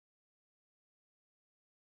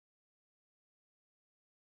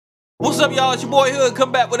What's up, y'all? It's your boy Hood.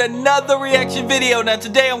 Come back with another reaction video. Now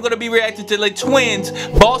today I'm going to be reacting to the Twins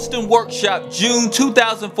Boston Workshop June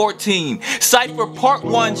 2014 Cypher Part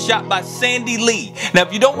 1 shot by Sandy Lee. Now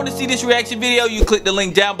if you don't want to see this reaction video, you click the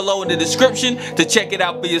link down below in the description to check it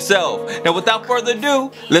out for yourself. Now without further ado,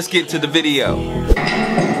 let's get to the video.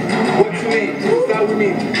 What you mean? What we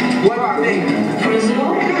mean? What I mean?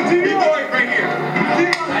 TV boy right here.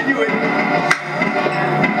 I knew it.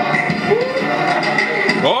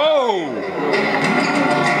 Oh!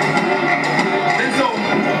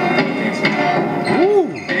 Ooh!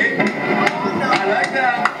 I like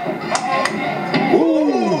that.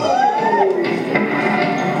 Ooh!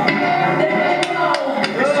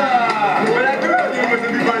 What I do was to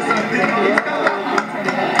be by something.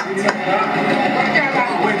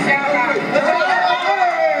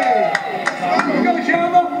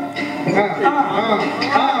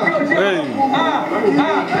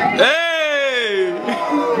 Hey!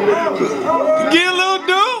 Get a little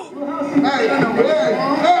dude!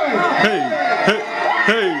 Hey! Hey!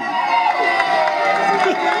 Hey!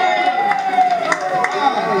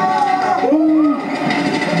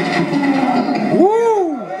 Woo!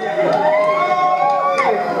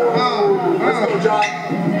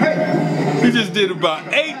 He just did about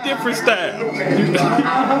 8 different styles.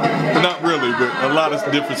 Not really, but a lot of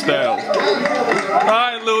different styles.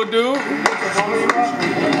 Alright, little dude.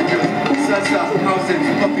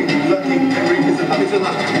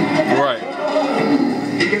 Right.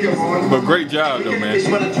 But great job though, man.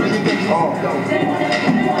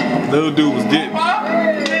 Little dude was getting it.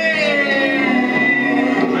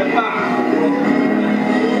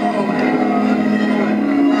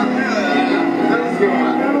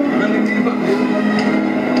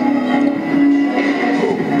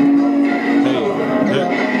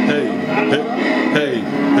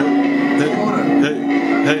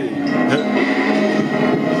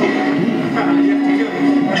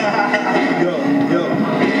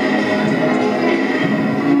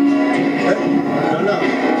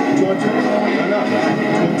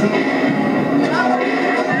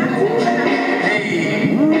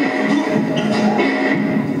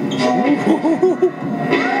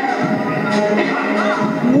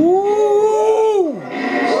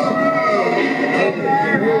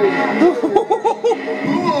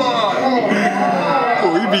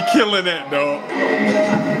 Oh, he be killing that dog.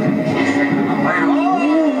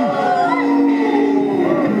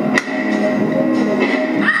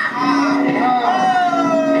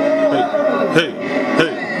 Hey,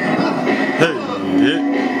 hey, hey, hey,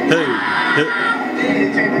 hey,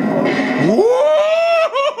 hey. Woo!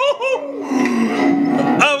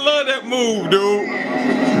 I love that move, dude.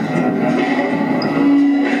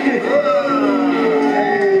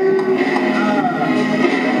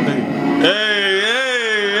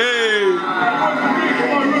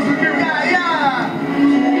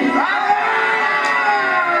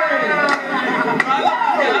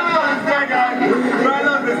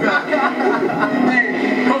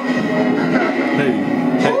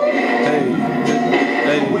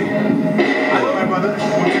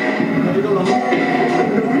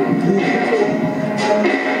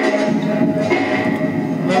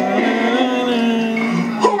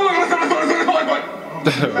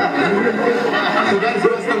 So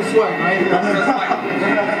that's some swag, right?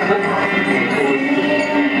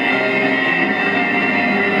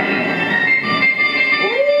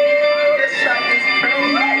 This shot is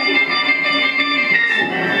crazy.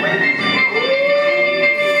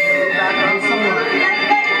 Back up somewhere.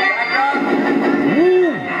 Back up.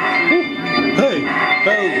 Hey,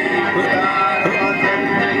 hey.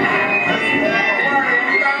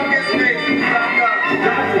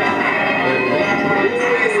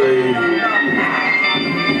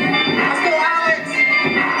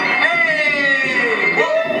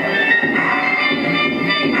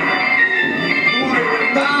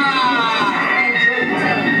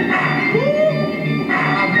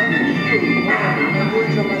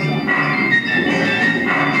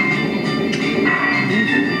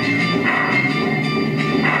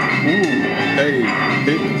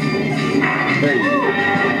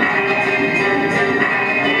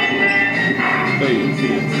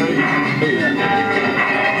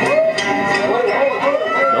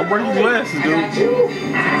 Don't break your glasses, dude.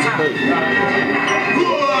 Hey.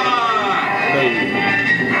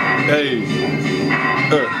 Hey.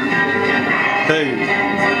 Hey.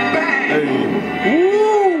 Hey.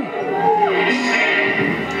 Woo!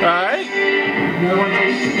 Alright.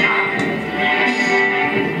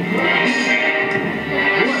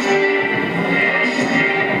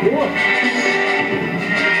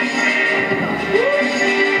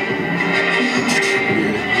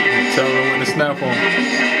 Tell them when to snap on.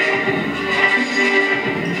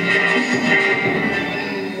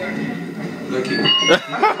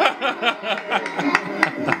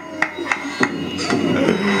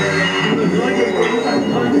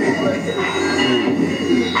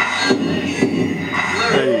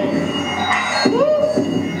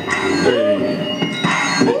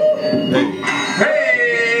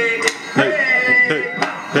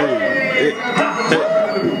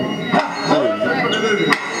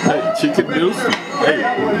 Chicken noodles. Hey.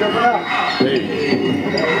 Hey.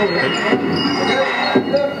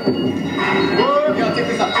 Take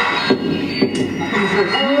this out.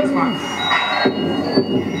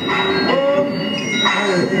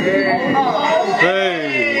 Hey.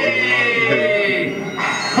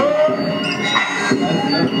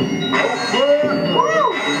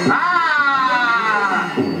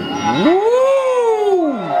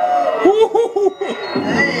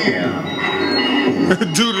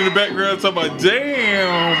 Dude in the background talking about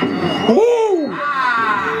damn. Woo!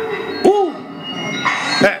 Woo!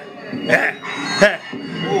 Ha! Ha! Ha!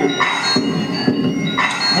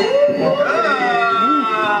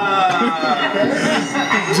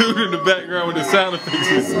 Dude in the background with the sound effects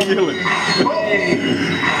is killing.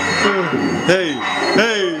 Hey,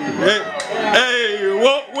 hey, hey, hey,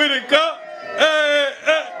 walk with it, cup. Hey,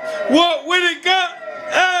 hey, walk with it, cup.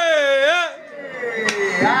 Hey,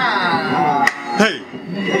 hey. Hey.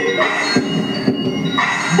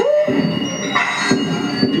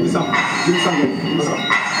 Give me some. Give me some. Give me some.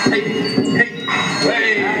 Hey,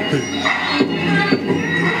 hey, hey.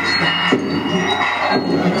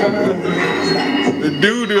 The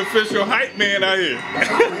dude, the official hype man out here.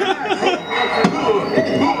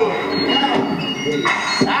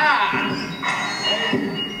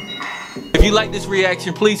 If you like this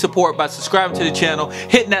reaction, please support by subscribing to the channel,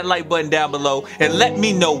 hitting that like button down below, and let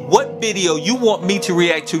me know what video you want me to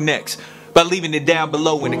react to next by leaving it down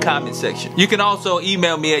below in the comment section. You can also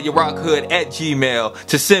email me at yourrockhood@gmail.com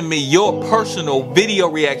to send me your personal video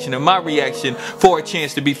reaction and my reaction for a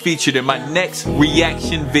chance to be featured in my next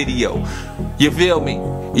reaction video. You feel me?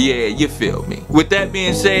 Yeah, you feel me. With that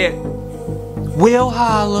being said, we'll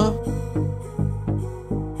holla.